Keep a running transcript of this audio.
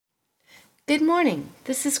Good morning.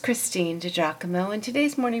 This is Christine DiGiacomo, and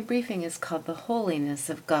today's morning briefing is called The Holiness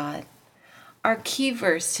of God. Our key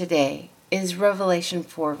verse today is Revelation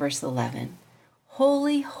 4, verse 11.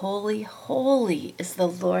 Holy, holy, holy is the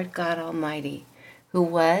Lord God Almighty, who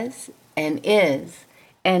was and is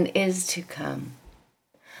to come.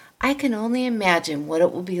 I can only imagine what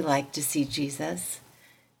it will be like to see Jesus,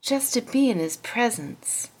 just to be in his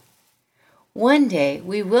presence. One day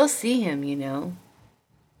we will see him, you know.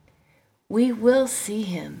 We will see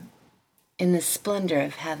him in the splendor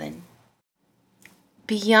of heaven,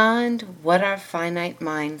 beyond what our finite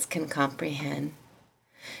minds can comprehend.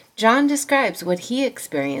 John describes what he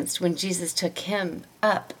experienced when Jesus took him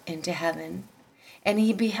up into heaven, and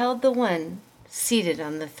he beheld the one seated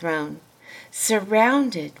on the throne,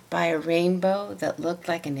 surrounded by a rainbow that looked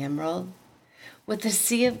like an emerald, with a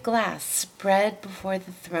sea of glass spread before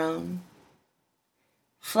the throne,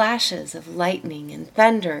 flashes of lightning and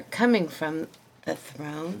thunder coming from the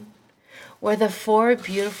throne, where the four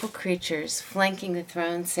beautiful creatures flanking the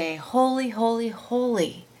throne say, Holy, holy,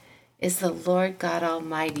 holy is the Lord God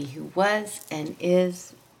Almighty, who was and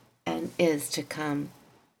is to come.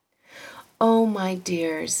 Oh, my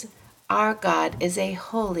dears, our God is a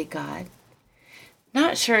holy God.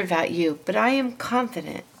 Not sure about you, but I am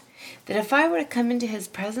confident that if I were to come into his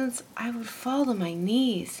presence, I would fall to my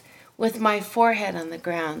knees with my forehead on the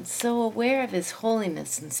ground, so aware of his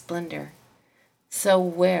holiness and splendor, so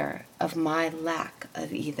aware of my lack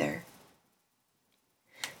of either.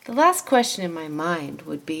 The last question in my mind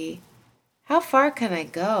would be, how far can I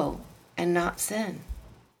go and not sin?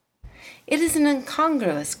 It is an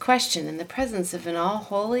incongruous question in the presence of an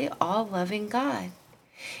all-holy, all-loving God.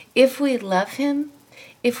 If we love him,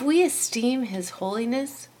 if we esteem his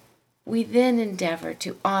holiness, we then endeavor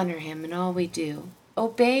to honor him in all we do,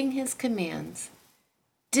 obeying his commands,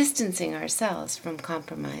 distancing ourselves from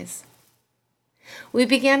compromise. We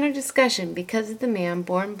began our discussion because of the man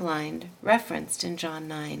born blind referenced in John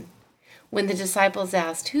 9, when the disciples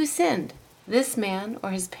asked, who sinned, this man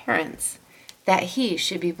or his parents, that he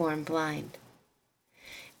should be born blind?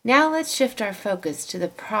 Now let's shift our focus to the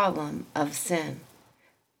problem of sin.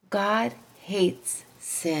 God hates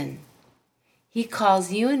sin. He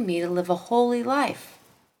calls you and me to live a holy life.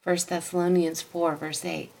 1 Thessalonians 4, verse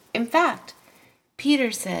 8. In fact, Peter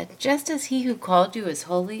said, just as he who called you is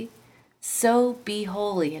holy, so be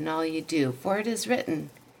holy in all you do. For it is written,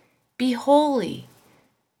 be holy,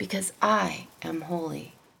 because I am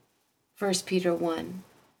holy. 1 Peter 1.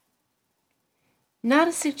 Not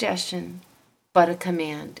a suggestion, but a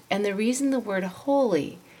command. And the reason the word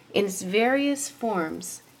holy in its various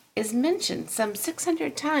forms is mentioned some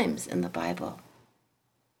 600 times in the Bible.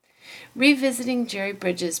 Revisiting Jerry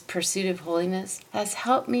Bridges' Pursuit of Holiness has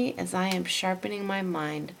helped me as I am sharpening my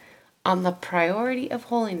mind on the priority of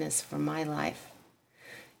holiness for my life.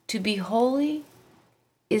 To be holy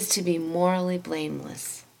is to be morally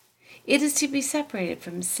blameless. It is to be separated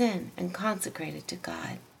from sin and consecrated to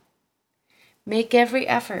God. Make every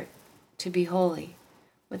effort to be holy.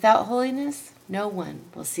 Without holiness, no one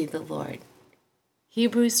will see the Lord.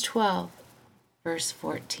 Hebrews 12, verse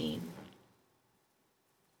 14.